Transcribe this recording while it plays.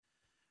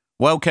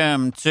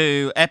Welcome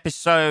to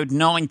episode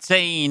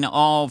 19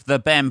 of the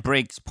Ben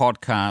Briggs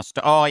podcast.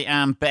 I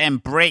am Ben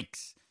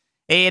Briggs.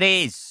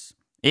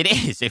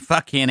 It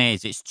fucking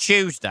is. It's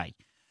Tuesday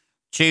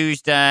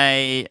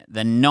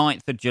the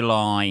 9th of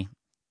July,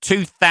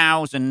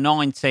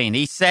 2019.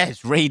 He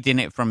says, reading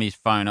it from his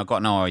phone, I've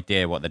got no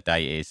idea what the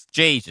date is.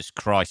 Jesus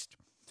Christ.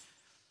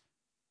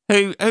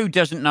 Who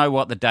doesn't know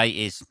what the date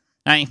is?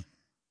 Hey,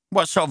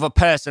 what sort of a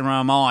person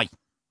am I?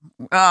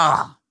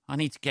 I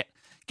need to get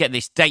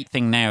this date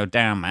thing nailed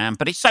down, man.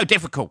 But it's so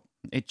difficult.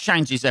 It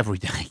changes every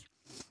day.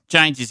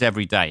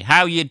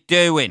 How you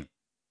doing?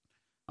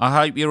 I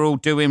hope you're all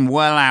doing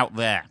well out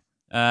there.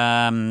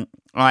 I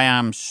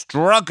am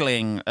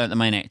struggling at the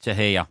minute to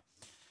hear.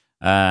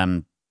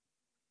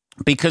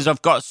 Because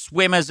I've got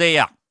swimmer's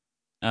ear.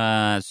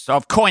 So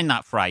I've coined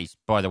that phrase,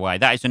 by the way.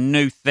 That is a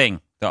new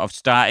thing that I've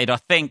started. I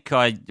think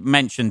I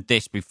mentioned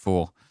this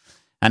before.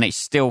 And it's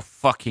still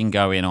fucking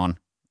going on.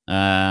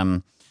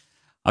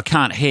 I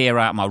can't hear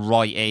out my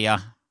right ear.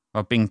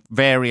 I've been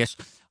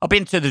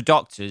to the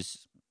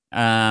doctors.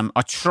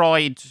 I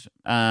tried,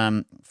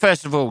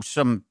 first of all,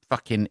 some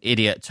fucking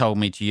idiot told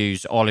me to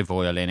use olive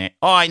oil in it.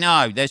 Oh, I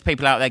know. There's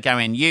people out there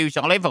going, use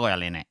olive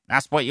oil in it.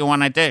 That's what you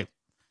want to do.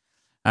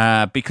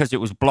 Because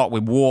it was blocked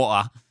with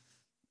water.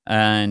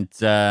 And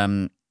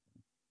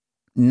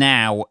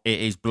now it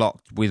is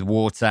blocked with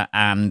water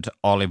and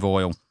olive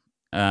oil.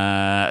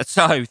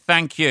 So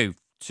thank you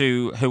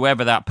to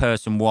whoever that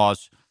person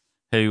was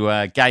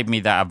who gave me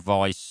that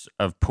advice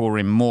of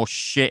pouring more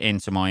shit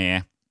into my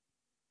ear.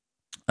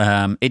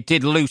 It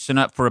did loosen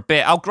up for a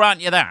bit. I'll grant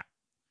you that.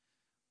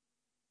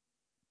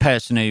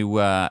 Person who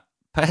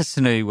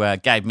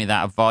gave me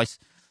that advice,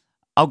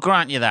 I'll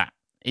grant you that.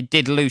 It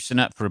did loosen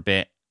up for a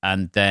bit,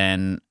 and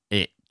then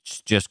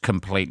it's just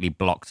completely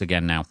blocked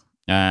again now.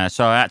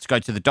 So I had to go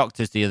to the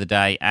doctors the other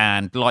day,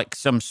 and like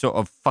some sort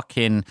of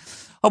fucking...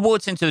 I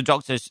walked into the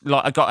doctors,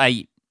 like I got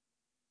I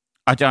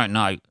don't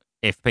know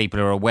if people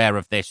are aware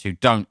of this who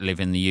don't live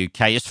in the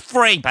UK. It's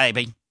free,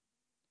 baby.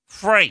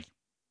 Free.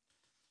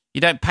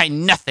 You don't pay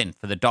nothing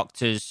for the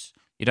doctors.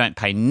 You don't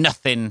pay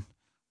nothing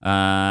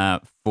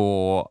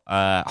for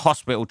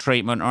hospital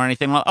treatment or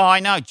anything like that. Oh,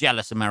 I know,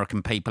 jealous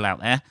American people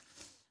out there.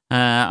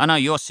 I know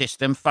your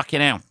system,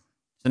 fucking hell.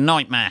 It's a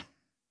nightmare.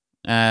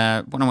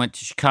 When I went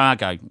to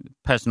Chicago, the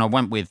person I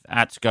went with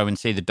had to go and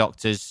see the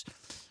doctors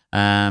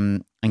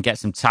and get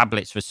some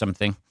tablets for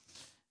something.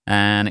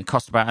 And it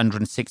cost about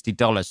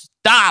 $160.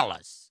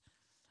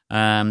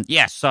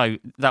 So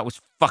that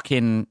was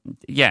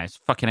it's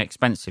fucking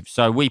expensive.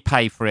 So we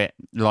pay for it,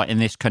 like in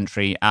this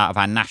country, out of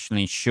our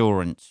national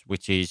insurance,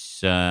 which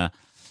is like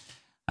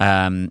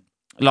a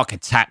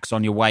tax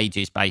on your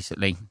wages,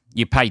 basically.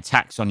 You pay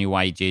tax on your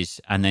wages,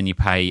 and then you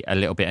pay a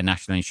little bit of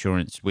national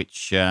insurance,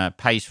 which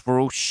pays for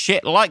all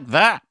shit like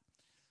that.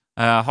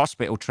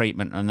 Hospital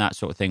treatment and that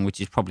sort of thing, which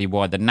is probably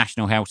why the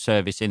National Health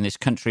Service in this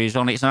country is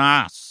on its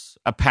ass.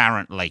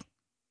 Apparently.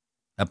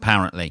 But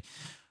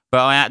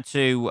I had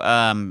to,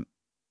 hang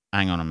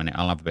on a minute,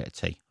 I'll have a bit of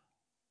tea.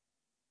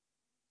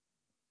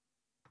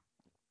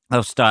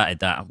 I've started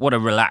that. What a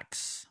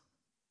relaxing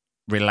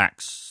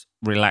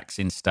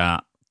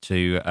start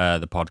to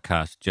the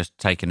podcast, just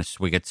taking a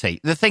swig of tea.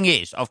 The thing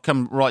is, I've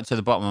come right to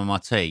the bottom of my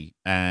tea,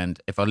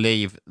 and if I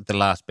leave the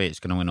last bit,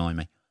 it's going to annoy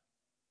me.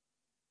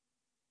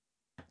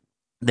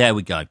 There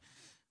we go.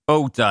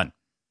 All done.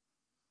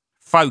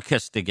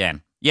 Focused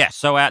again. Yes,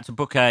 so I had to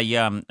book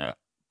an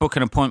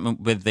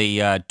appointment with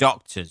the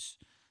doctors,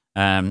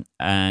 and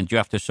you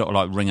have to sort of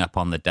like ring up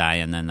on the day,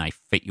 and then they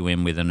fit you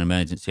in with an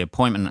emergency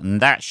appointment, and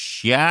that's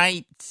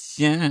shite.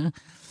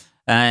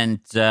 And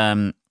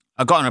I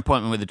got an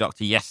appointment with the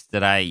doctor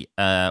yesterday.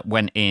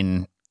 Went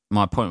in.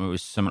 My appointment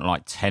was something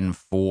like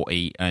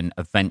 10:40, and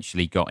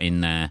eventually got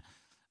in there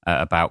at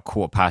about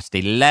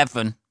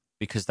 11:15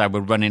 because they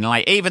were running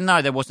late, even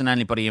though there wasn't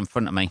anybody in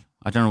front of me.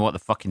 I don't know what the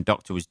fucking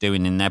doctor was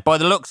doing in there. By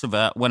the looks of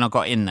it, when I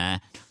got in there,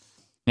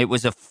 it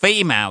was a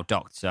female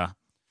doctor.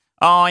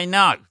 Oh, I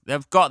know.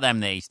 They've got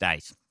them these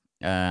days.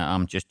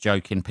 I'm just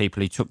joking,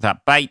 people who took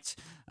that bait.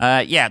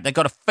 They've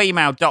got a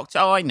female doctor.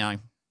 Oh, I know.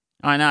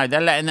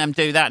 They're letting them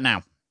do that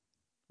now.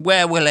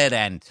 Where will it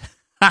end?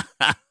 But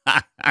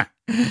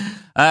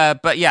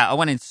yeah, I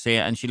went in to see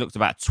her, and she looked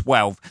about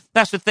 12.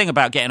 That's the thing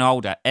about getting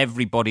older.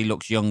 Everybody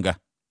looks younger.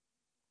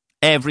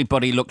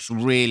 Everybody looks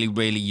really,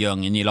 really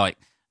young. And you're like...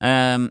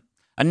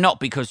 And not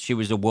because she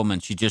was a woman,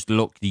 she just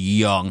looked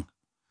young,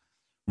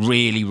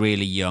 really,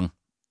 really young.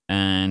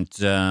 And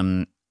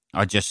I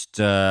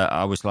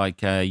was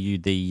like, "You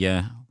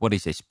what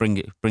is this? Bring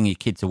your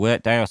kid to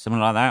work day or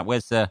something like that?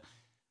 Where's the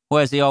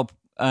old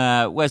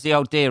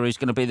dear who's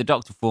going to be the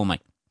doctor for me?"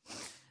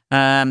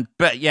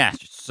 But yeah,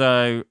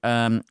 so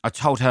I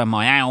told her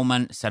my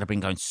ailment. Said I've been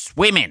going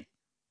swimming,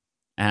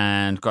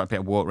 and got a bit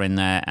of water in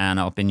there, and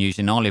I've been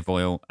using olive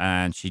oil,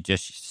 and she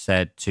just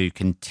said to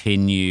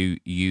continue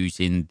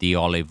using the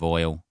olive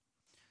oil.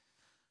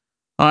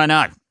 I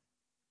know.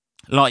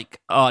 Like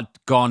I'd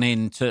gone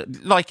into,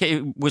 like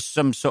it was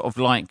some sort of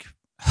like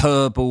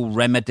herbal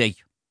remedy.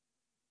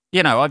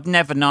 You know, I've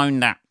never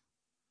known that.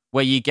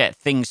 where you get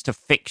things to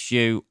fix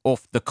you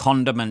off the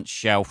condiment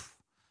shelf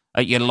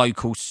at your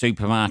local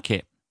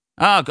supermarket.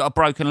 Oh, I've got a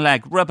broken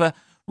leg. Rub a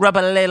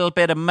little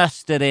bit of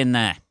mustard in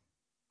there.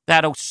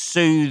 That'll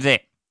soothe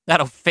it.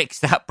 That'll fix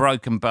that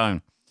broken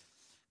bone.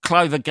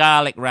 Clove of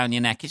garlic round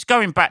your neck. It's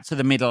going back to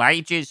the Middle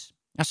Ages.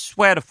 I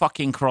swear to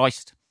fucking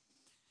Christ.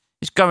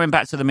 It's going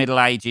back to the Middle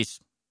Ages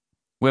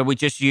where we're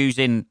just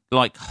using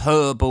like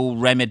herbal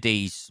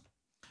remedies.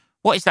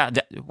 What is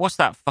that? What's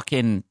that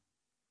fucking...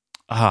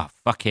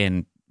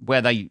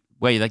 the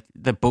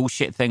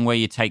bullshit thing where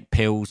you take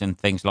pills and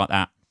things like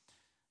that.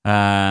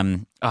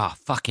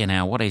 Fucking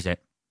hell, what is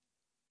it?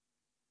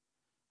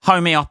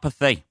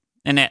 Homeopathy,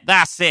 isn't it?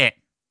 That's it.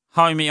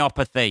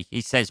 Homeopathy.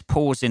 He says,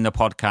 pausing the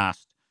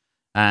podcast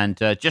and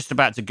just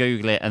about to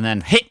Google it and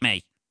then hit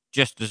me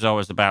just as I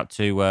was about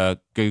to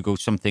Google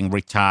something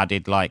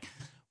retarded like,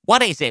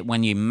 what is it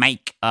when you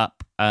make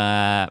up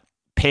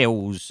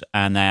pills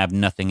and they have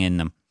nothing in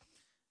them?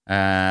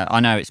 I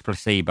know it's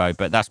placebo,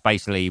 but that's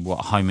basically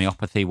what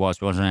homeopathy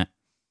was, wasn't it?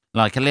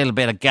 Like a little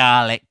bit of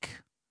garlic,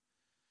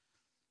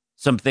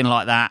 something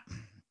like that,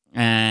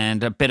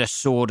 and a bit of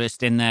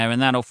sawdust in there,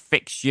 and that'll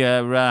fix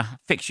your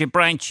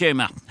brain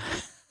tumor.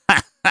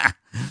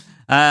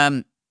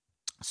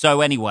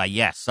 So anyway,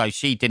 yes. So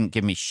she didn't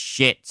give me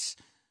shit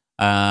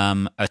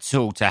at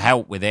all to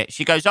help with it.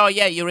 She goes, "Oh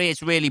yeah, your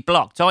ear's really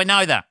blocked." I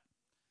know that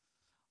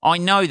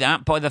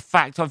by the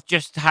fact I've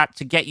just had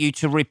to get you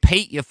to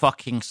repeat your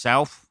fucking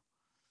self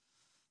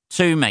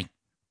to me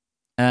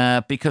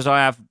because I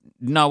have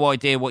no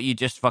idea what you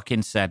just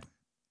fucking said.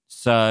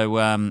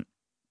 So,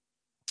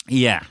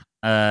 yeah.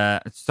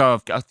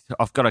 So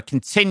I've got to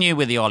continue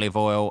with the olive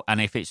oil,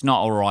 and if it's not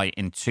all right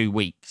in 2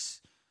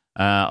 weeks,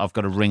 I've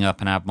got to ring up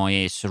and have my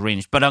ears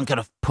syringed. But I'm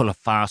going to pull a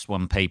fast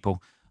one,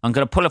 people. I'm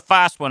going to pull a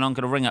fast one. I'm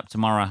going to ring up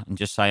tomorrow and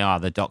just say,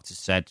 the doctor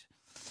said...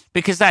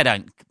 Because they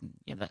don't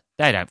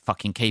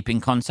fucking keep in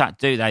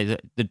contact, do they?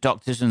 The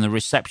doctors and the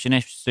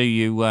receptionists who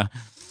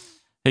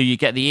you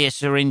get the ear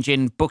syringe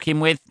in booking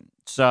with.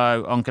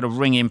 So I'm going to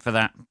ring in for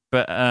that.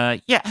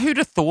 But yeah, who'd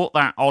have thought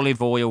that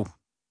olive oil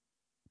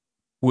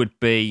would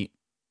be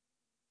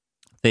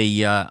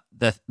the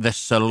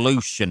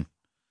solution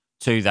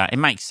to that? It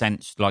makes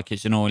sense, like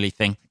it's an oily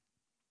thing.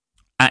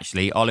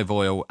 Actually, olive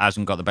oil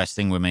hasn't got the best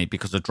thing with me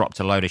because I dropped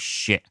a load of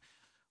shit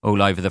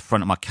all over the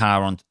front of my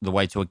car on the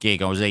way to a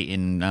gig. I was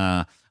eating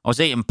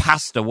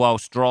pasta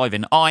whilst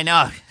driving. I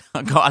know.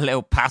 I got a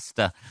little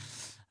pasta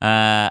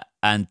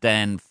and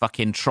then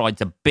fucking tried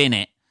to bin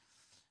it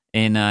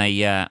in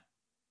a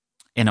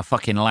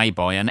fucking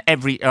lay-by. And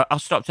I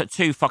stopped at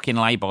 2 fucking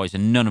lay-bys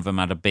and none of them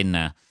had a bin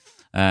there.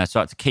 So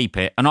I had to keep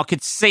it. And I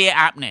could see it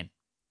happening.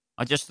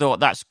 I just thought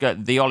that's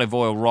good. The olive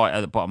oil right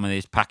at the bottom of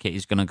this packet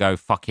is going to go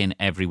fucking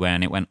everywhere.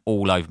 And it went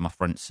all over my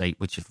front seat,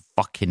 which is a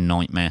fucking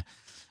nightmare.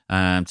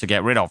 To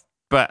get rid of.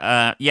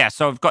 But, yeah,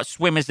 so I've got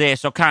swimmers here,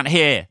 so I can't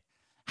hear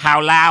how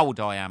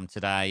loud I am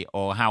today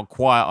or how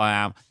quiet I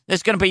am.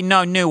 There's going to be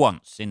no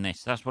nuance in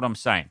this. That's what I'm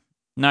saying.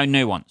 No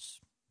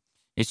nuance.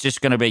 It's just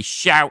going to be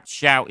shout.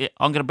 I'm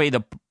going to be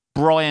the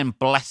Brian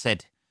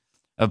Blessed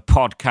of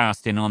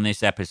podcasting on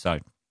this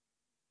episode.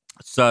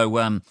 So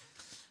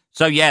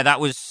yeah,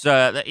 that was...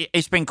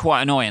 it's been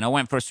quite annoying. I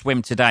went for a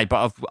swim today,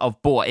 but I've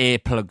bought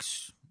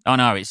earplugs. I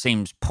know it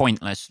seems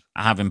pointless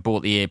having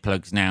bought the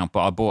earplugs now, but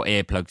I bought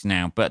earplugs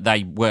now. But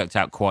they worked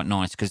out quite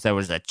nice because there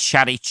was a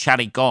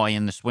chatty guy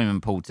in the swimming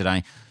pool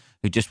today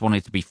who just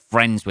wanted to be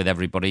friends with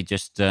everybody,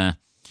 just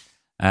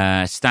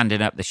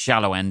standing up the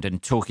shallow end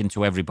and talking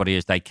to everybody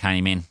as they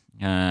came in.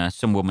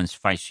 Some woman's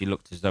face, she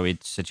looked as though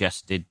he'd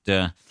suggested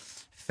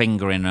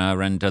fingering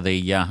her under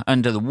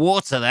the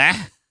water there.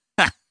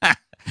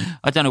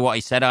 I don't know what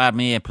he said. I had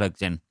my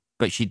earplugs in,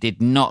 but she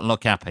did not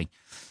look happy.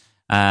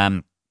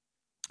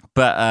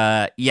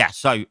 But, yeah,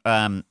 so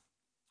I'm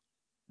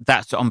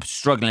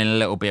struggling a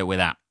little bit with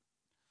that,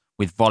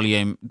 with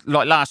volume.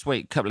 Like last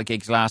week, a couple of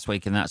gigs last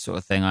week and that sort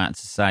of thing, I had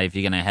to say, if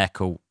you're going to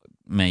heckle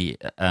me,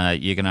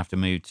 you're going to have to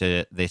move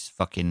to this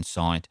fucking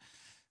side.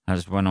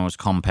 As when I was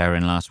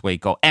comparing last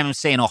week, or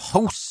emceeing or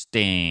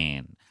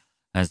hosting,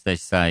 as they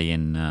say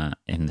in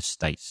the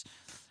States.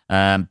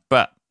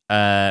 But,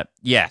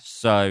 yeah,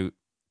 so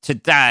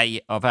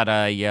today I've had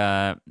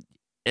I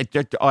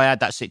had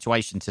that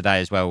situation today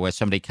as well where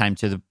somebody came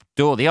to the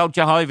door. The old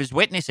Jehovah's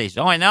Witnesses,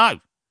 I know.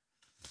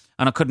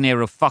 And I couldn't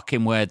hear a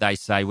fucking word they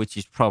say, which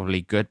is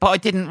probably good. But I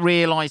didn't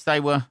realise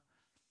they were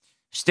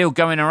still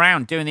going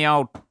around doing the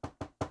old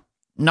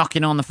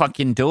knocking on the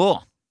fucking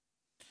door.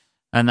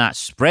 And that's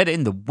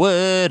spreading the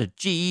word of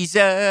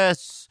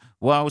Jesus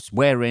whilst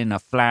wearing a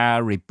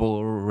flowery,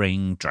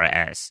 boring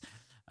dress.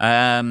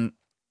 Yeah,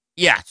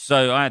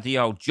 so I had the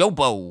old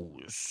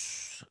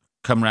Jobos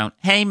come round.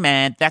 Hey,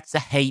 man, that's a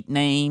hate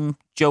name,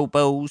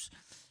 Jobos.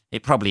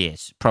 It probably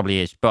is.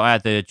 But I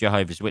had the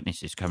Jehovah's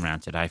Witnesses come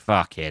round today.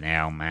 Fucking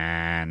hell,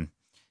 man.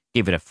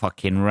 Give it a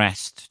fucking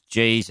rest.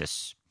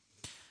 Jesus.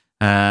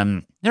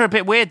 They're a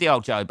bit weird, the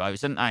old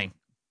Jobos, aren't they?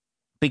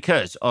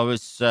 Because I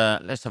was,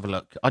 let's have a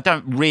look. I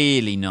don't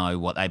really know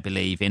what they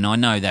believe in. I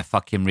know they're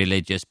fucking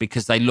religious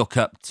because they look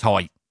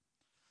uptight,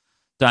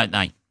 don't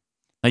they?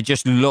 They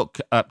just look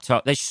up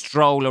top. They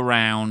stroll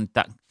around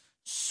that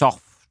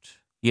soft,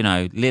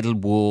 little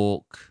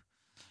walk,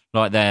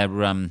 like they're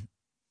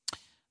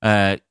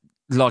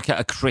like at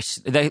a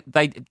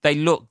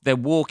they're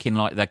walking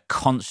like they're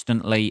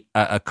constantly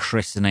at a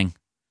christening,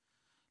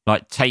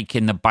 like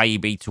taking the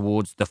baby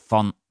towards the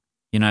font.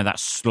 That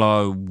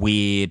slow,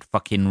 weird,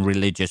 fucking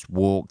religious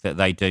walk that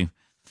they do.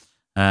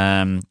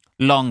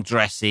 Long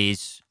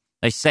dresses.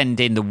 They send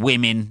in the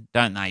women,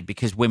 don't they?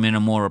 Because women are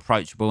more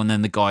approachable, and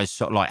then the guys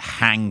sort of like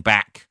hang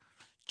back,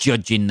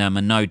 judging them,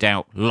 and no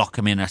doubt lock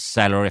them in a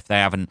cellar if they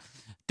haven't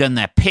done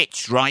their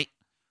pitch right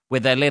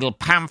with their little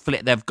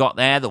pamphlet they've got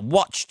there, the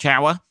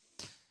Watchtower.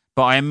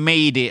 But I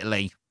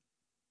immediately,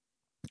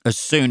 as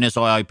soon as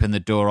I opened the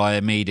door, I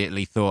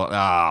immediately thought,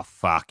 oh,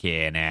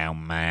 fucking hell,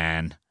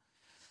 man.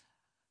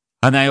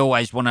 And they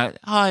always want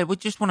to, we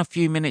just want a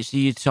few minutes of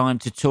your time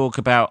to talk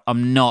about,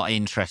 I'm not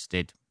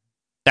interested.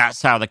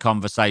 That's how the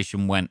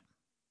conversation went.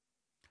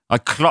 I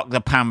clocked the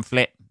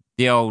pamphlet,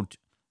 the old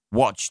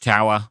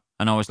Watchtower,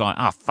 and I was like,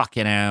 oh,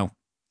 fucking hell.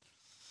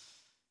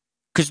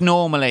 Because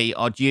normally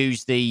I'd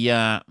use the,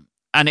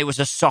 and it was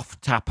a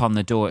soft tap on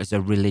the door. It was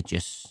a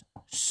religious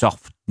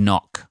soft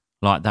knock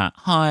like that.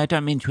 Hi, I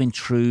don't mean to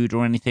intrude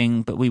or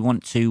anything, but we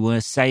want to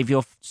save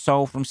your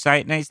soul from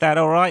Satan. Is that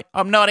all right?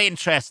 I'm not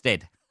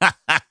interested.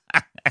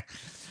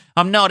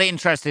 I'm not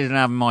interested in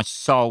having my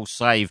soul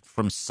saved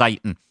from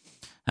Satan.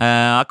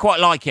 I quite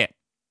like it,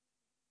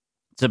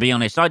 to be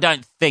honest. I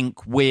don't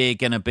think we're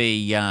going to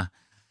be,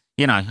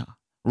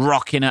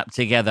 rocking up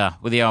together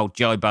with the old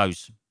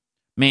Jobos.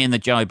 Me and the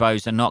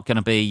Jobos are not going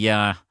to be,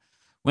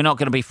 we're not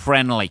going to be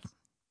friendly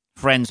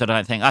friends, I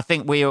don't think. I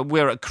think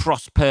we're at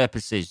cross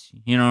purposes,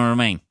 you know what I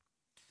mean?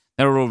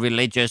 They're all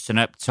religious and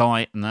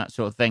uptight and that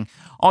sort of thing.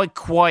 I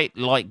quite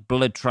like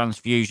blood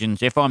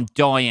transfusions if I'm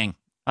dying.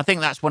 I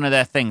think that's one of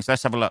their things.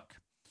 Let's have a look.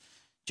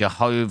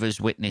 Jehovah's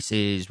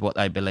Witnesses, what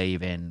they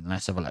believe in.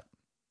 Let's have a look.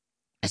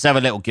 Let's have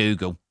a little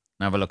Google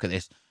and have a look at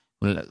this.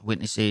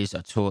 Witnesses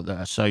are taught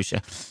that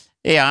associate.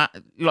 Yeah,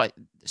 like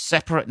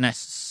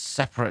separateness.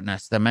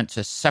 They're meant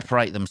to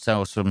separate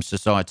themselves from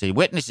society.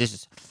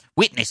 Witnesses.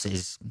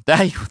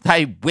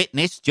 They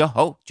witness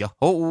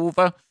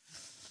Jehovah.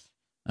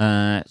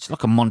 It's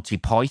like a Monty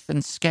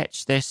Python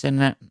sketch, this,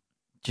 isn't it?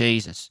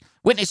 Jesus.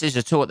 Witnesses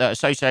are taught that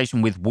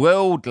association with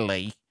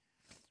worldly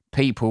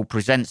people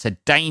presents a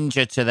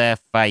danger to their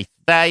faith.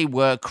 They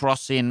were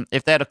crossing,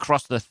 if they'd have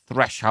crossed the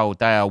threshold,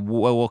 they are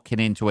walking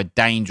into a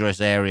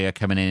dangerous area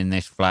coming in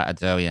this flat, I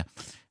tell you,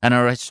 and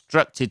are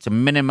instructed to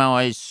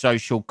minimise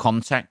social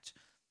contact.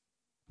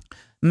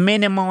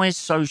 Minimise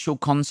social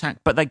contact,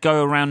 but they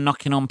go around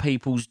knocking on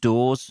people's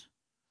doors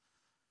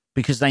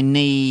because they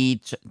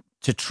need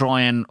to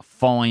try and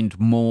find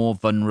more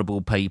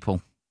vulnerable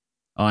people,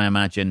 I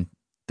imagine,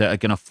 that are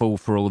going to fall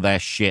for all their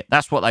shit.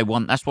 That's what they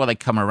want. That's why they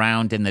come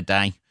around in the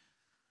day.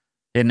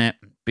 Isn't it?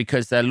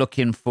 Because they're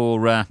looking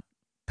for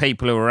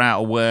people who are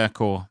out of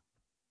work or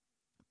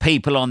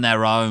people on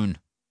their own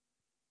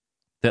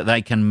that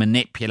they can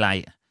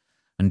manipulate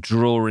and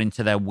draw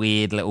into their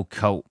weird little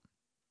cult.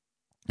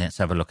 Let's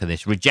have a look at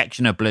this.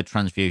 Rejection of blood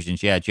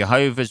transfusions. Yeah,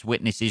 Jehovah's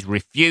Witnesses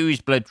refuse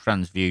blood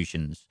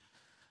transfusions.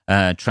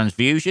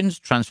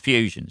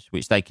 Transfusions,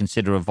 which they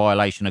consider a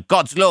violation of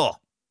God's law.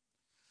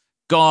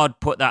 God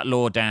put that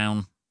law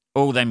down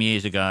all them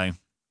years ago.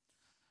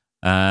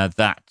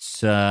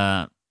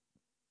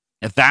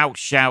 Thou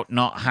shalt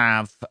not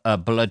have a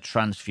blood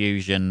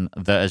transfusion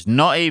that has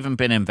not even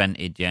been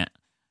invented yet.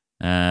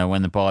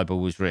 When the Bible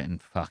was written,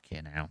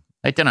 fucking hell.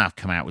 They don't have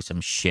to come out with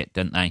some shit,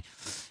 don't they?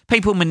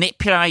 People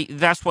manipulate,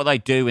 that's what they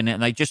do, innit?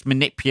 They just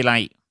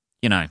manipulate,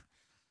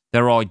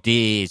 their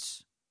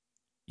ideas.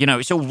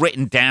 It's all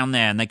written down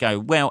there, and they go,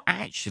 well,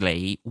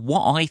 actually,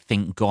 what I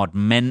think God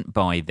meant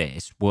by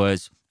this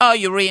was, oh,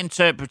 you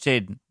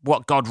reinterpreted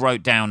what God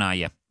wrote down, are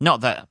you?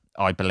 Not that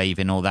I believe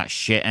in all that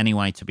shit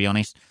anyway, to be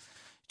honest.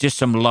 Just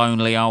some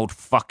lonely old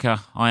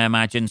fucker, I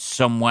imagine,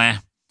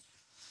 somewhere.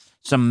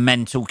 Some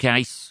mental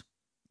case,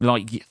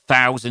 like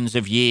thousands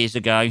of years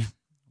ago,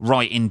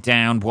 writing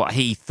down what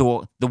he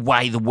thought the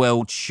way the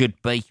world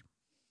should be.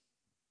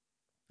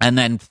 And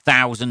then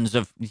thousands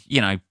of,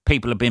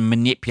 people have been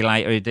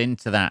manipulated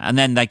into that. And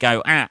then they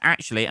go,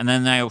 actually, and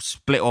then they'll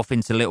split off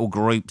into little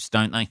groups,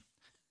 don't they?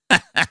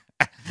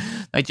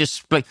 They just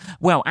split.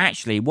 Well,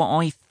 actually, what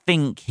I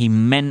think he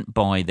meant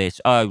by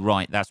this, oh,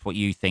 right, that's what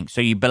you think.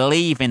 So you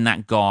believe in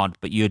that God,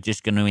 but you're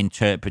just going to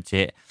interpret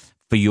it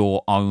for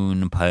your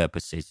own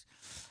purposes.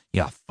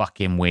 Yeah,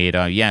 fucking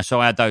weirdo. Yeah, so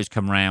I had those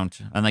come round,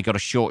 and they got a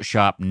short,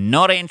 sharp,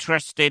 not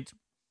interested.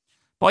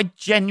 But I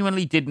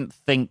genuinely didn't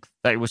think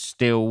they were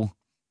still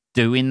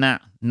doing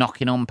that,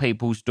 knocking on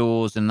people's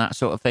doors and that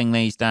sort of thing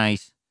these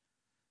days.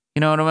 You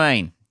know what I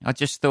mean? I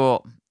just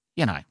thought,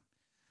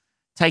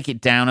 take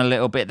it down a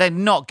little bit. They're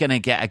not going to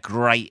get a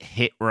great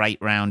hit rate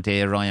round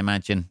here, I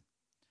imagine.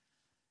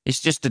 It's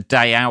just a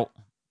day out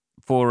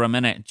for a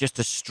minute, just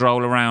to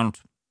stroll around.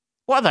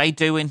 What are they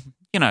doing?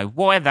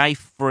 Why are they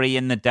free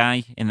in the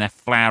day in their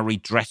flowery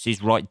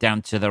dresses right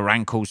down to their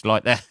ankles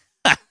like that?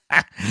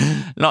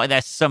 Like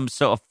there's some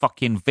sort of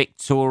fucking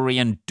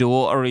Victorian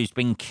daughter who's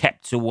been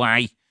kept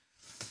away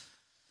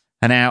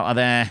and out of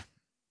there,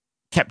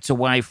 kept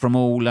away from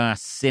all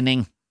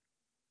sinning.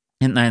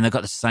 Ain't they? And they've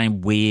got the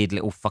same weird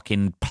little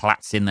fucking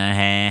plaits in their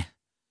hair,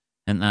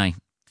 ain't they?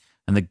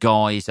 And the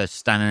guys are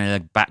standing in the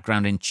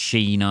background in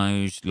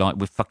chinos, like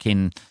with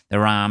fucking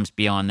their arms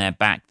behind their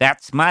back.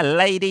 That's my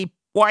lady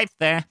wife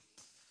there.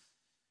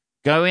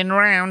 Going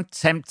round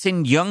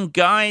tempting young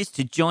guys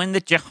to join the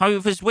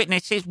Jehovah's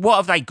Witnesses. What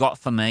have they got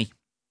for me?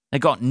 They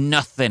got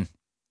nothing,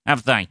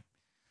 have they?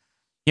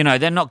 You know,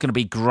 they're not going to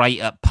be great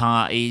at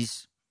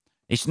parties.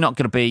 It's not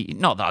going to be,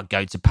 not that I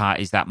go to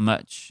parties that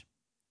much.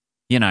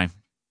 You know,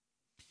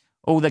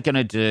 all they're going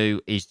to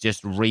do is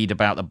just read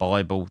about the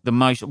Bible.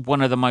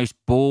 One of the most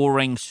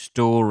boring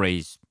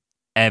stories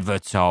ever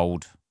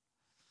told.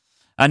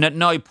 And at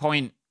no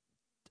point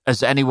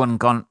has anyone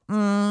gone,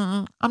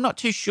 I'm not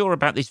too sure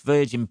about this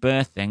virgin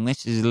birth thing.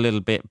 This is a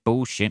little bit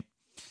bullshit.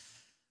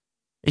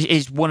 It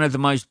is one of the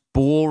most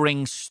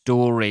boring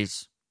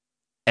stories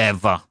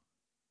ever.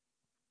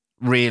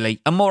 Really.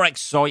 A more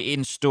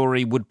exciting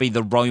story would be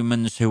the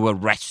Romans who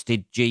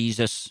arrested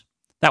Jesus.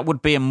 That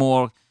would be a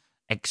more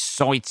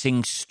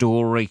exciting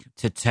story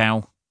to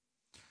tell.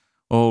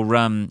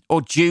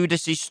 Or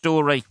Judas's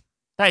story.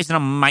 That is an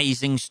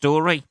amazing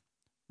story.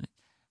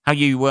 How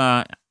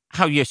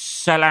you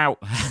sell out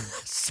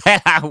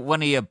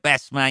one of your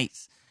best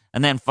mates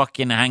and then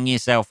fucking hang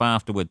yourself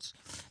afterwards.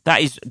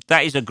 That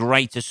is a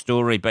greater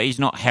story, but he's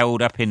not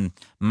held up in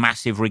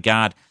massive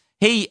regard.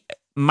 He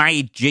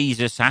made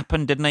Jesus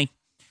happen, didn't he?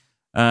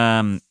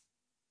 You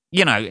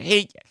know,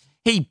 he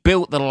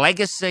built the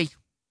legacy.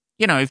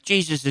 You know, if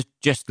Jesus had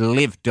just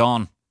lived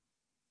on,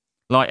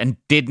 like, and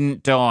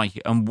didn't die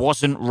and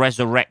wasn't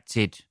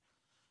resurrected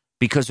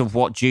because of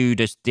what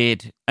Judas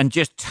did and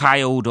just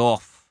tailed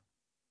off,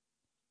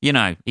 you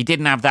know, he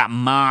didn't have that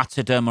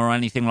martyrdom or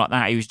anything like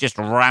that. He was just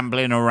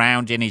rambling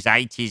around in his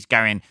 80s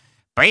going,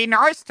 be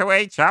nice to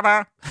each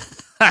other.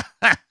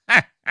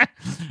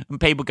 And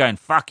people going,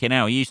 fucking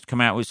hell, he used to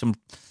come out with some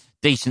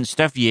decent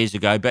stuff years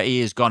ago, but he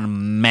has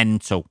gone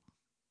mental.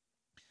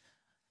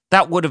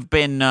 That would have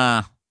been,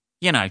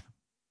 you know,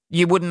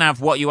 you wouldn't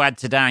have what you had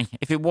today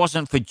if it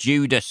wasn't for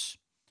Judas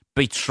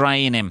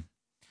betraying him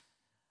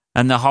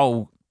and the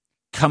whole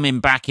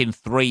coming back in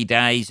 3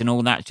 days and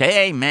all that.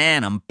 Hey,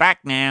 man, I'm back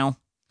now,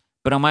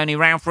 but I'm only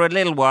around for a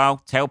little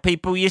while. Tell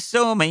people you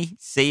saw me.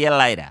 See you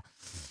later.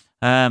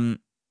 And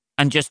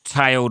just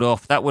tailed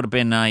off. That would have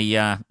been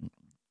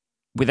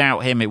without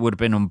him, it would have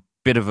been a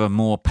bit of a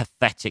more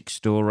pathetic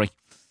story.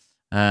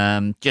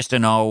 Just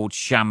an old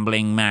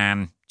shambling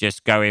man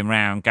just going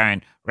round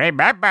going,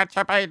 remember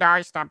to be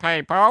nice to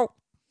people.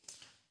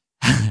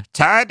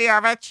 Turn the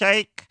other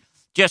cheek.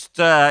 Just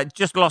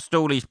lost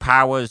all his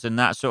powers and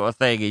that sort of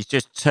thing. He's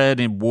just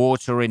turning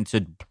water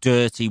into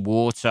dirty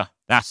water.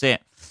 That's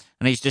it.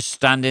 And he's just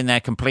standing there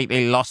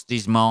completely lost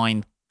his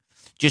mind.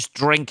 Just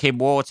drinking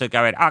water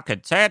going, I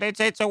could turn it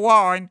into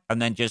wine.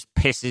 And then just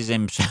pisses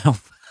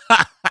himself.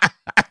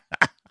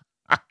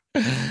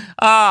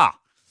 That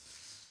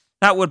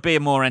would be a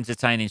more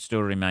entertaining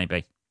story,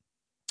 maybe.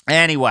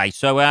 Anyway,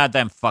 so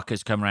them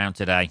fuckers come round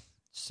today.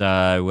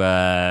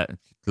 So,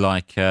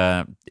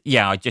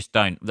 yeah,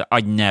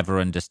 I never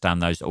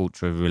understand those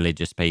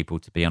ultra-religious people,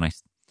 to be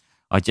honest.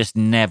 I just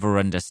never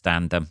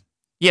understand them.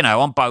 You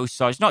know, on both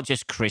sides, not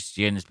just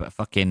Christians, but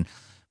fucking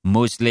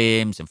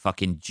Muslims and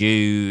fucking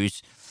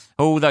Jews.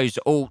 All those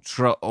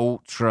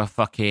ultra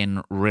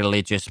fucking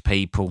religious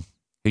people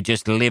who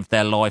just live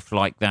their life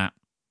like that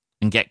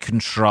and get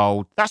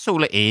controlled. That's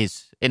all it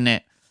is, isn't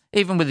it?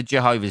 Even with the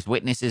Jehovah's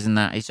Witnesses and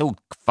that, it's all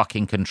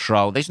fucking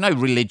control. There's no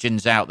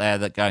religions out there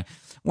that go,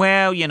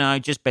 well, you know,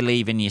 just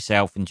believe in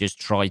yourself and just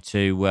try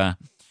to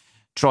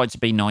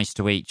be nice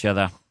to each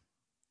other.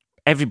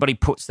 Everybody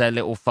puts their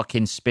little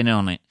fucking spin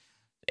on it.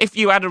 If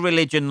you had a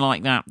religion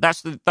like that,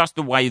 that's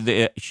the way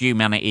that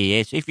humanity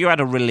is. If you had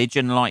a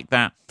religion like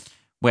that,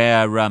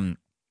 where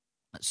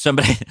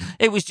somebody,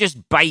 it was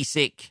just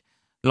basic,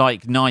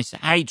 like nice,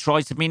 hey, try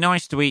to be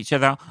nice to each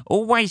other.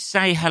 Always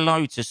say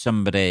hello to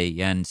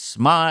somebody and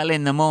smile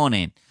in the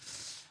morning.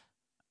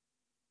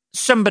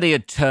 Somebody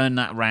would turn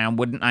that round,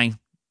 wouldn't they?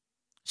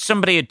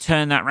 Somebody had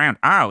turned that round.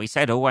 Oh, he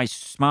said always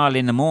smile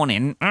in the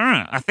morning.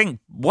 I think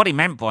what he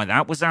meant by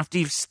that was after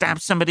you've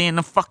stabbed somebody in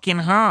the fucking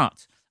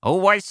heart.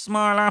 Always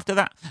smile after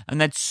that.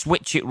 And they'd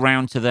switch it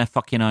round to their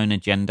fucking own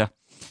agenda.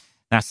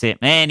 That's it.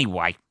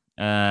 Anyway,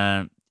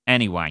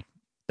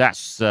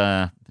 that's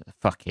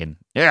fucking,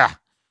 yeah.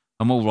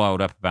 I'm all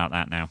riled up about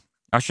that now.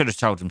 I should have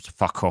told them to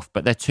fuck off,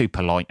 but they're too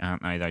polite,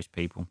 aren't they, those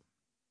people?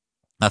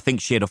 I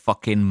think she'd have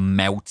fucking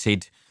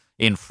melted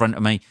in front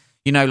of me.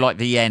 You know, like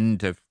the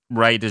end of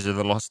Raiders of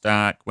the Lost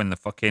Ark when they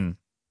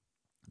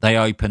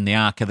open the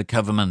Ark of the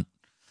Covenant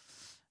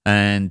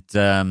and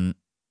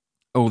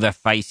all their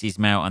faces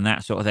melt and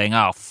that sort of thing.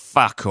 Oh,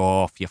 fuck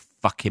off, you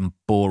fucking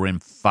boring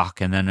fuck.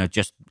 And then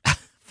just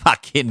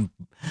fucking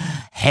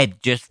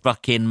head just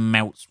fucking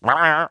melts.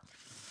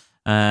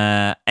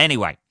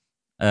 Anyway.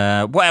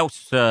 What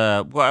else?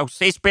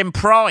 It's been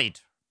Pride,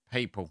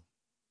 people.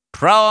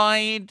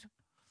 Pride.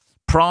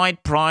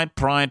 Pride, pride,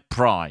 pride,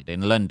 pride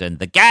in London.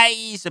 The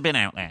gays have been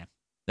out there.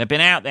 They've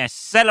been out there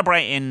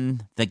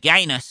celebrating the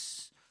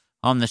gayness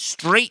on the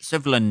streets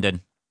of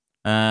London.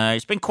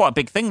 It's been quite a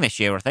big thing this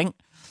year, I think.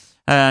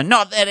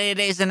 Not that it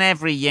isn't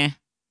every year,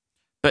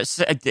 but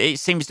it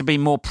seems to be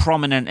more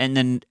prominent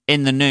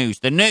in the news.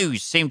 The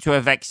news seem to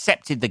have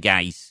accepted the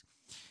gays,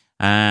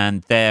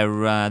 and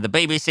they're the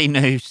BBC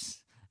News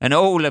and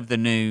all of the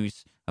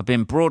news have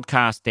been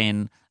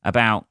broadcasting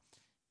about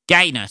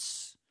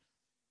gayness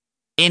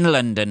in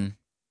London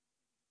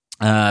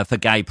for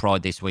Gay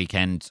Pride this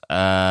weekend.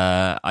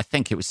 I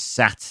think it was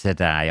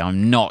Saturday.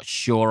 I'm not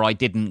sure. I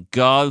didn't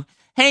go.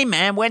 Hey,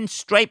 man, when's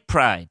Straight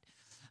Pride?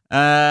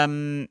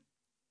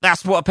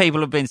 That's what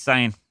people have been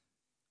saying.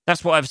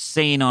 That's what I've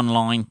seen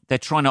online. They're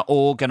trying to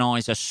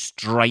organise a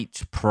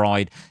straight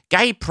pride.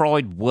 Gay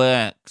Pride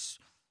works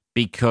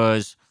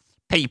because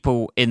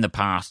people in the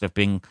past have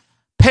been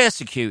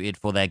persecuted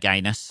for their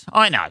gayness.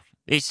 I know.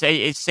 It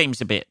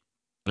seems a bit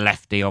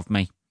lefty of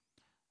me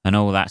and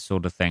all that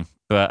sort of thing.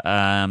 But,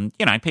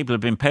 people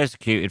have been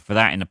persecuted for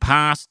that in the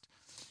past.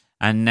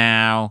 And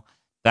now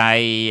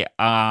they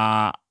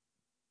are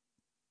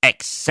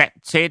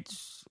accepted.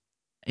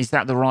 Is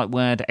that the right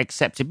word?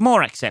 Accepted.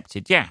 More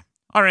accepted, yeah.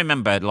 I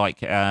remember,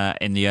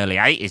 in the early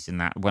 80s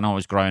and that, when I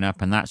was growing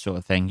up and that sort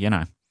of thing,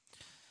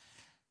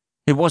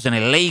 It wasn't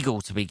illegal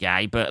to be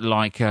gay, but,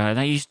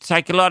 they used to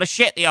take a lot of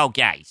shit, the old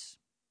gays.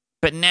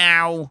 But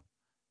now,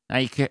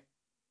 they've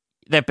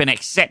been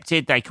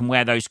accepted. They can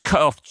wear those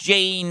cut-off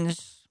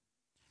jeans.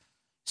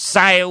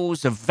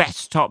 Sales of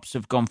vest tops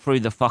have gone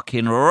through the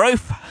fucking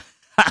roof.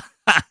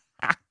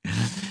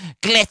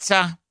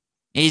 Glitter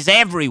is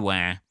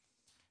everywhere.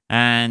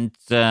 And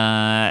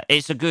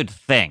it's a good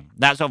thing.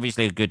 That's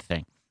obviously a good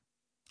thing.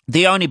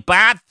 The only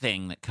bad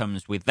thing that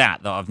comes with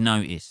that I've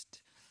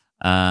noticed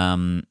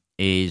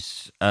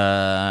is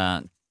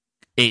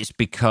it's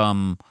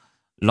become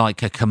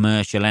like a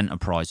commercial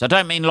enterprise. I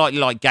don't mean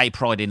like Gay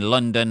Pride in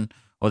London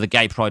or the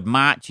Gay Pride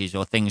marches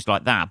or things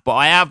like that. But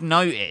I have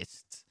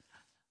noticed,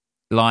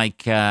 I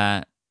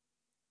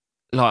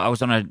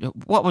was on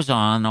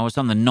I was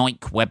on the Nike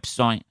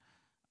website.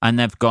 And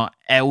they've got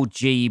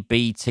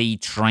LGBT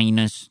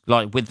trainers,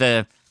 with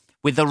the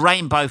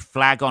rainbow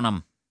flag on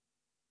them.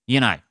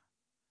 They've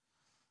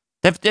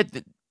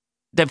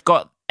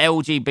got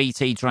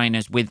LGBT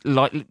trainers with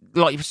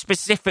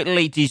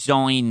specifically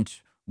designed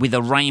with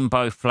a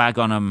rainbow flag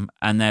on them,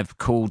 and they've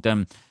called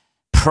them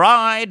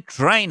Pride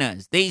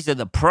trainers. These are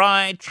the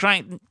Pride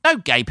trainers. No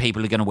gay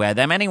people are going to wear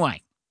them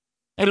anyway.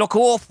 They look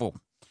awful.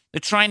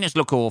 The trainers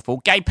look awful.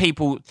 Gay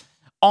people,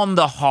 on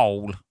the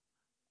whole,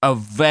 are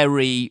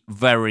very,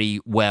 very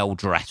well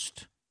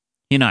dressed.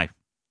 They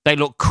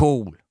look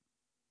cool.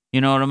 You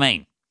know what I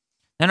mean?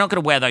 They're not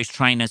going to wear those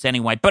trainers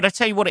anyway. But I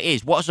tell you what it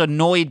is. What's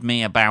annoyed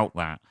me about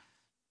that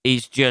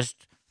is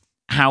just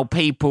how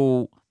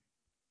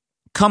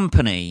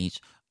companies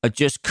are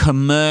just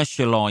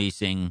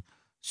commercializing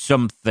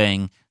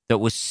something that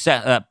was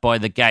set up by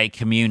the gay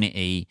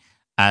community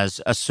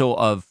as a sort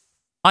of,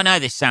 I know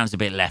this sounds a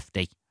bit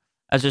lefty,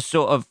 as a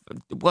sort of,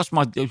 what's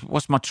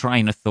my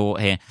train of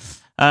thought here?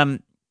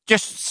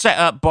 Just set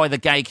up by the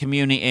gay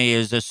community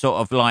as a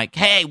sort of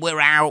hey, we're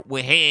out,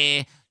 we're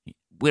here,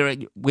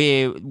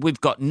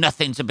 we've got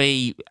nothing to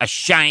be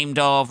ashamed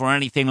of or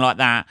anything like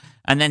that.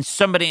 And then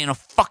somebody in a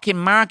fucking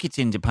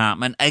marketing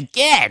department,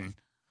 again,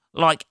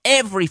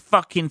 every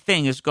fucking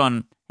thing has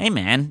gone, hey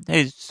man,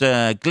 there's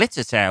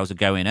glitter sales are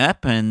going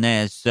up and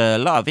there's a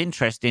lot of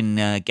interest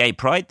in Gay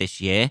Pride this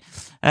year.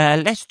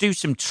 Let's do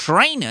some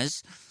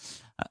trainers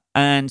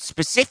and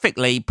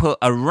specifically put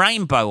a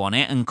rainbow on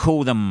it and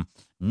call them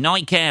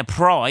Nike Air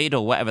Pride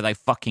or whatever they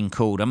fucking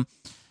call them.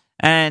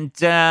 And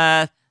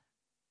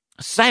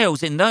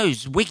sales in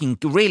those, we can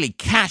really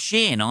cash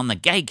in on the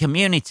gay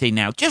community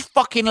now. Just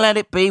fucking let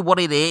it be what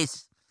it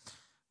is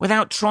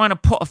without trying to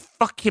put a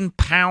fucking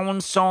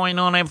pound sign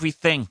on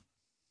everything.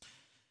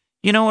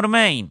 You know what I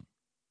mean?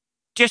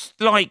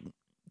 Just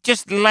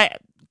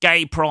let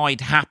Gay Pride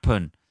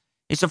happen.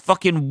 It's a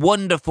fucking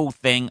wonderful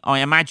thing. I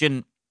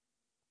imagine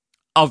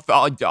I've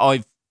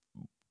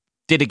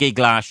did a gig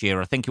last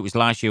year. I think it was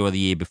last year or the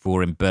year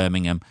before in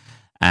Birmingham,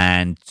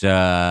 and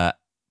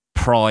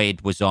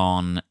Pride was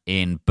on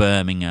in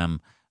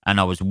Birmingham, and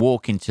I was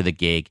walking to the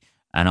gig,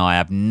 and I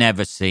have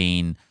never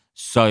seen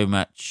so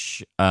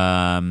much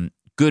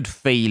good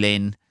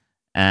feeling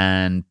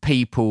and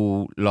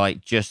people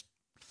just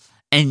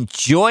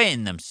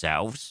enjoying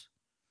themselves,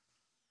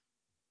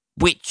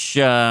 which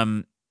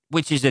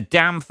is a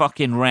damn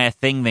fucking rare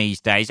thing these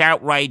days.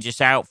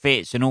 Outrageous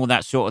outfits and all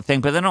that sort of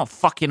thing, but they're not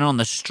fucking on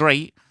the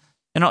street.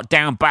 They're not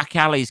down back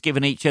alleys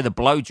giving each other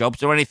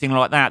blowjobs or anything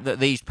like that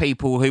these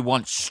people who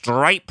want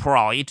straight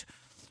pride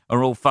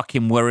are all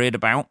fucking worried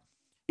about.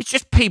 It's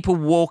just people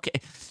walking.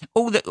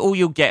 All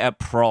you'll get at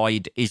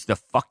Pride is the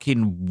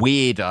fucking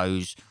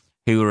weirdos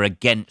who are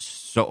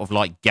against sort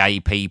of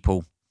gay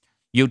people.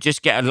 You'll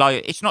just get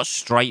it's not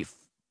straight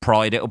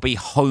pride, it'll be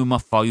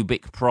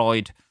homophobic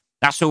pride.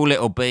 That's all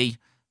it'll be.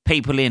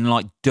 people in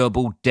like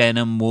double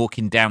denim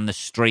walking down the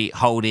street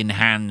holding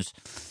hands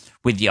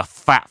with your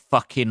fat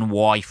fucking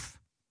wife,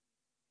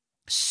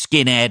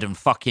 skinhead and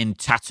fucking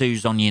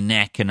tattoos on your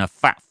neck, and a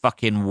fat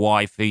fucking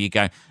wife who you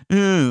go,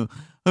 oh,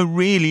 I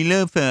really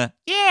love her.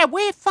 Yeah,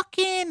 we're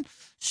fucking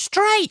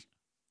straight.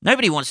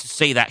 Nobody wants to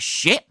see that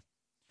shit.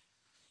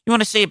 You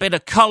want to see a bit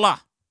of colour.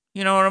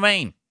 You know what I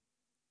mean?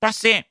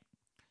 That's it.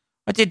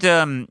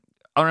 I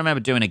remember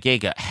doing a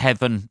gig at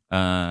Heaven,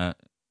 like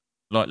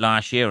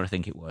last year, I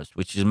think it was,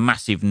 which is a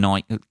massive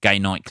gay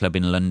nightclub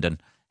in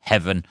London,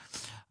 Heaven.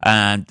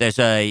 And there's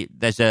a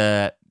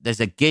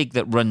gig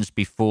that runs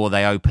before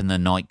they open the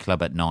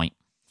nightclub at night,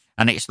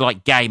 and it's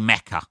like gay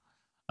mecca.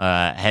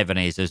 Heaven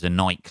is as a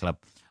nightclub,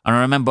 and I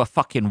remember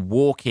fucking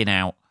walking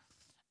out,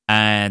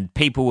 and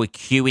people were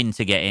queuing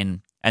to get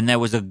in, and there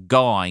was a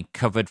guy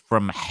covered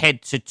from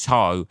head to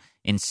toe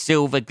in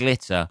silver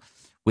glitter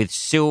with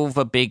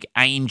silver big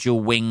angel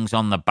wings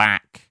on the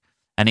back,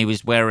 and he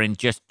was wearing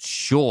just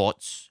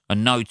shorts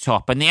and no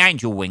top, and the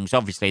angel wings,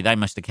 obviously, they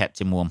must have kept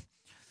him warm.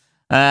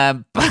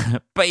 But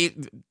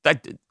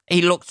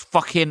he looked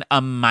fucking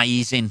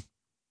amazing.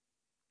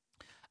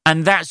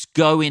 And that's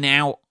going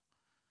out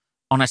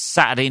on a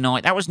Saturday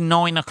night. That was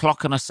 9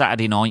 o'clock on a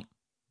Saturday night.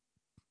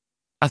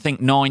 I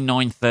think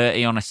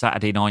 9:30 on a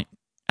Saturday night.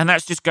 And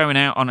that's just going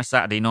out on a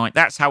Saturday night.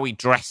 That's how he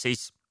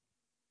dresses.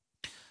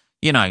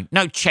 You know,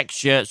 no check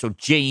shirts or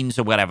jeans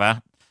or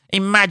whatever.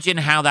 Imagine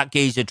how that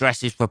geezer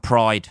dresses for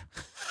Pride.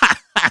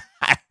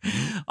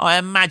 I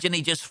imagine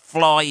he just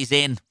flies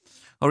in.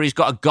 Or he's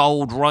got a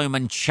gold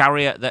Roman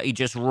chariot that he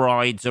just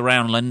rides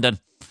around London.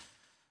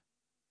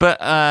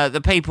 But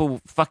the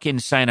people fucking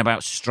saying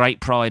about straight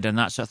pride and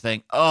that sort of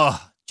thing,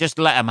 just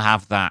let them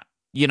have that.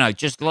 You know,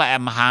 just let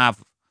them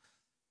have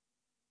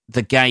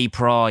the gay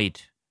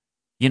pride.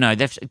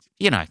 They've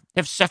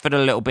suffered a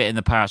little bit in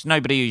the past.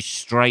 Nobody who's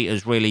straight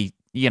has really,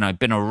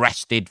 been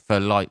arrested for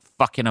like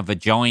fucking a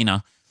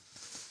vagina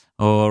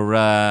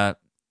or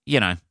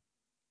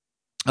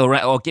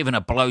giving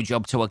a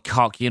blowjob to a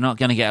cock. You're not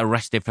going to get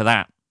arrested for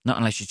that. Not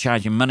unless you're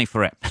charging money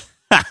for it.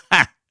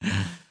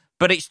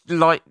 But it's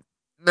like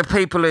the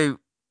people who,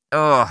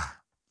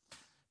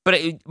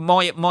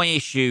 my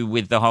issue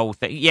with the whole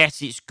thing,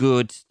 yes, it's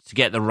good to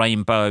get the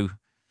rainbow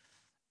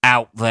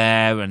out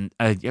there, and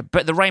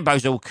but the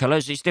rainbow's all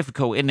colours. It's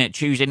difficult, isn't it,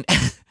 choosing,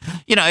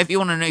 if you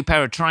want a new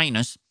pair of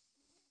trainers,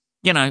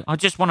 I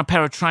just want a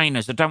pair of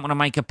trainers. I don't want to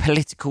make a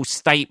political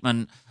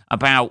statement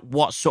about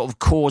what sort of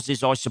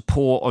causes I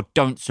support or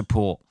don't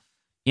support.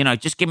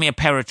 Just give me a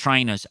pair of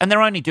trainers. And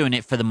they're only doing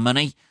it for the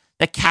money.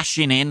 They're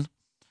cashing in,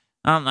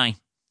 aren't they?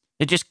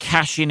 They're just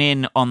cashing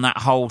in on that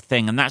whole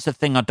thing. And that's the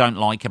thing I don't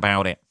like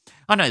about it.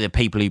 I know the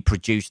people who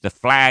produce the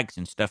flags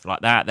and stuff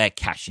like that, they're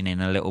cashing in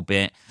a little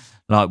bit,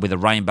 like with the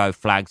rainbow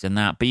flags and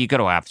that. But you've got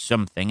to have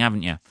something,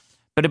 haven't you?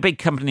 But a big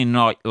company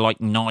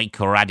like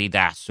Nike or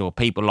Adidas or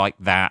people like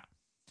that,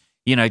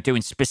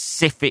 doing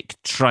specific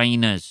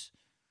trainers.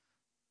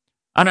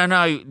 I don't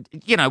know,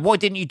 why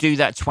didn't you do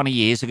that 20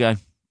 years ago?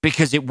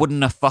 Because it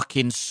wouldn't have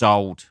fucking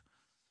sold.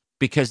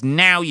 Because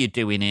now you're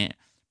doing it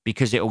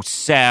because it'll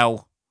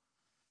sell.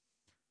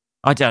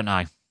 I don't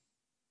know.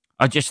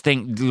 I just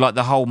think like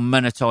the whole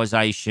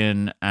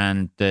monetization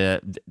and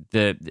the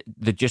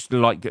just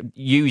like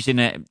using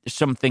it,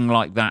 something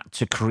like that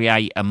to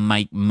create and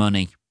make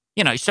money.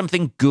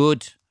 Something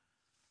good.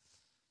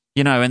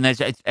 And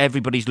there's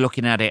everybody's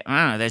looking at it.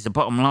 There's a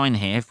bottom line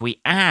here. If we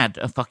add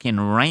a fucking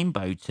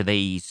rainbow to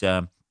these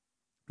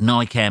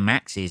Nike Air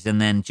Maxes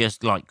and then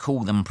just like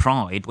call them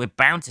Pride, we're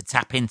bound to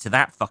tap into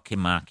that fucking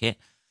market.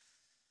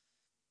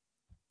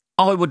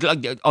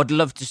 I'd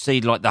love to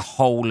see like the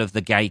whole of the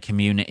gay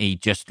community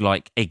just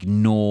like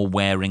ignore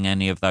wearing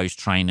any of those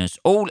trainers.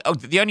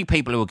 The only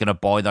people who are going to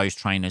buy those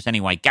trainers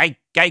anyway, gay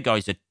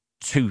guys are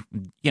too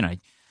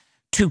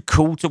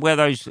cool to wear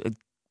those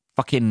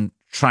fucking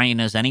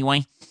trainers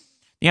anyway.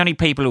 The only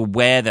people who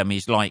wear them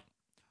is like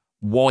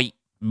white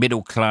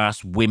middle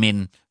class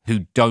women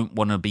who don't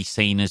want to be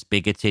seen as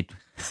bigoted.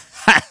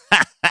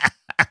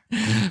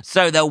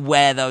 So they'll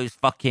wear those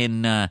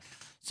fucking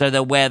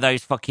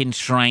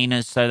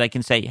trainers so they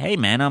can say, hey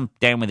man, I'm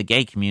down with the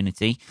gay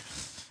community.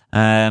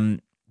 But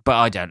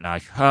I don't know.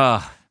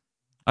 I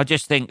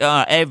just think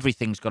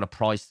everything's got a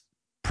price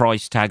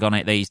tag on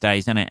it these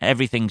days, isn't it?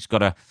 Everything's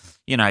got a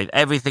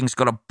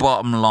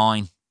bottom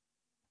line.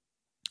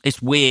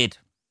 It's weird.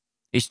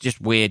 It's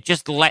just weird.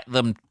 Just let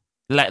them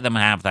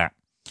have that.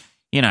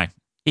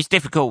 It's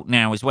difficult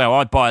now as well.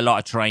 I buy a lot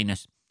of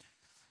trainers.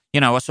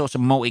 I saw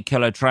some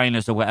multicolored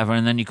trainers or whatever,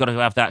 and then you've got to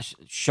have that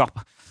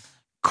shop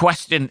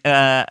conversation,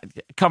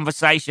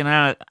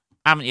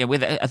 haven't you?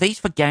 With are these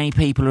for gay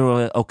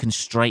people or can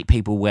straight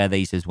people wear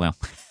these as well?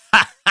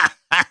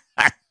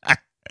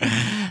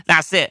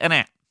 That's it, isn't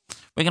it?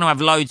 We're going to have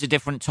loads of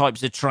different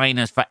types of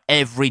trainers for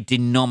every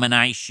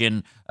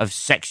denomination of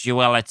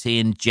sexuality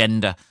and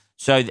gender.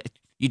 So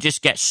you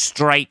just get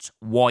straight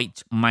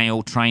white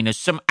male trainers,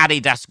 some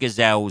Adidas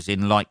Gazelles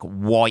in like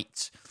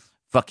white,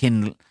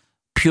 fucking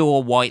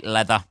pure white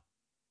leather.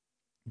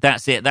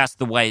 That's it. That's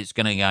the way it's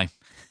going to go.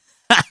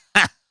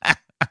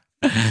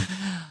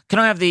 Can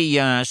I have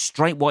the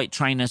straight white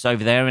trainers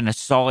over there in a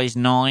size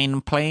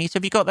 9, please?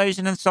 Have you got those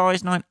in a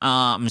size 9?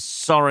 I'm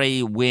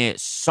sorry, we're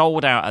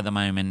sold out at the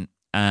moment.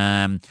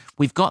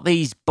 We've got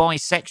these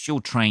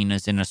bisexual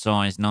trainers in a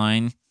size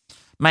 9.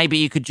 Maybe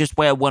you could just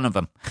wear one of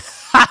them.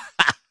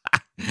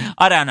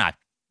 I don't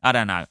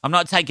know. I'm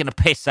not taking a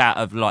piss out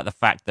of like the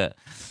fact that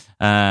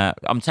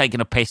I'm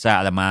taking a piss out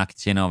of the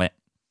marketing of it.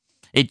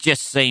 It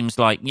just seems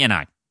like,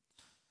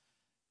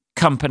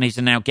 companies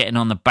are now getting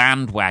on the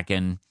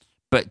bandwagon,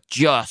 but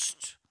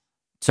just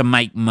to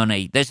make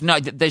money. There's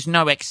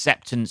no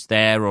acceptance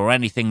there or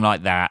anything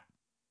like that.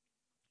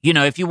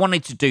 If you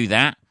wanted to do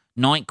that,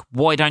 Nike,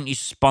 why don't you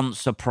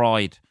sponsor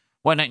Pride?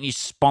 Why don't you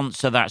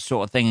sponsor that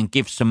sort of thing and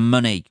give some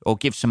money, or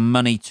give some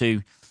money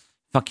to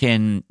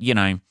fucking,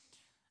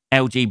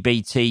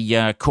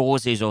 LGBT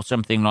causes or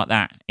something like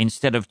that,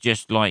 instead of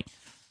just like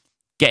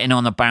getting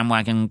on the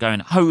bandwagon and going,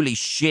 holy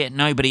shit,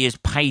 nobody has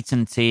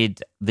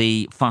patented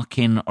the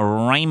fucking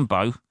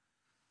rainbow,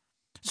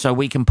 so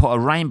we can put a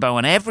rainbow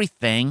on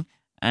everything,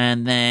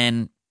 and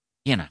then,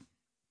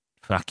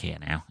 fuck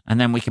it now. And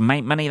then we can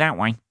make money that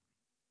way.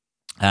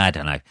 I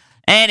don't know.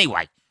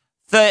 Anyway,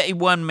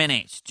 31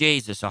 minutes.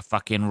 Jesus, I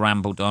fucking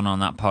rambled on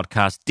that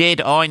podcast.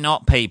 Did I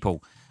not,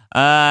 people?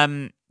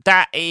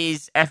 That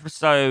is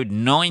episode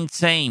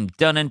 19.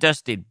 Done and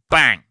dusted.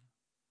 Bang.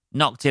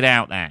 Knocked it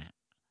out there.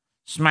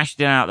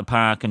 Smashed it out of the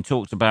park and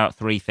talked about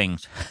 3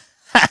 things.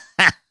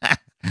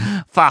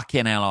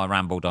 Fucking hell, I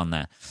rambled on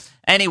there.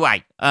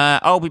 Anyway,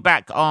 I'll be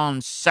back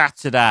on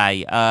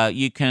Saturday.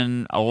 You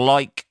can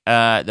like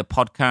the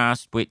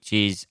podcast, which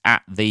is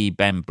at the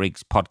Ben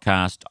Briggs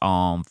Podcast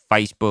on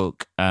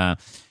Facebook.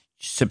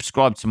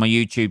 Subscribe to my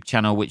YouTube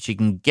channel, which you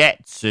can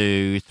get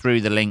to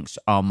through the links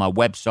on my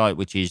website,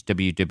 which is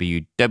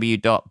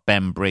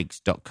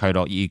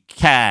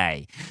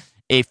www.benbriggs.co.uk.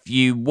 If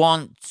you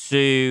want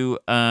to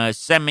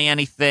send me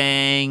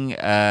anything,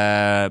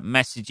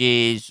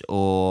 messages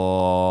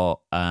or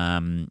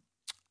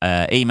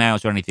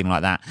emails or anything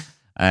like that,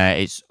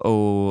 it's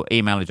all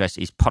email address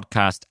is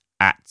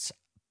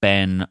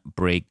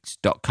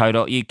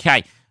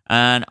podcast@benbriggs.co.uk.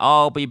 And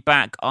I'll be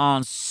back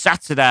on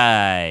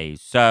Saturday.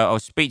 So I'll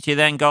speak to you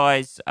then,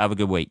 guys. Have a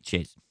good week.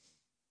 Cheers.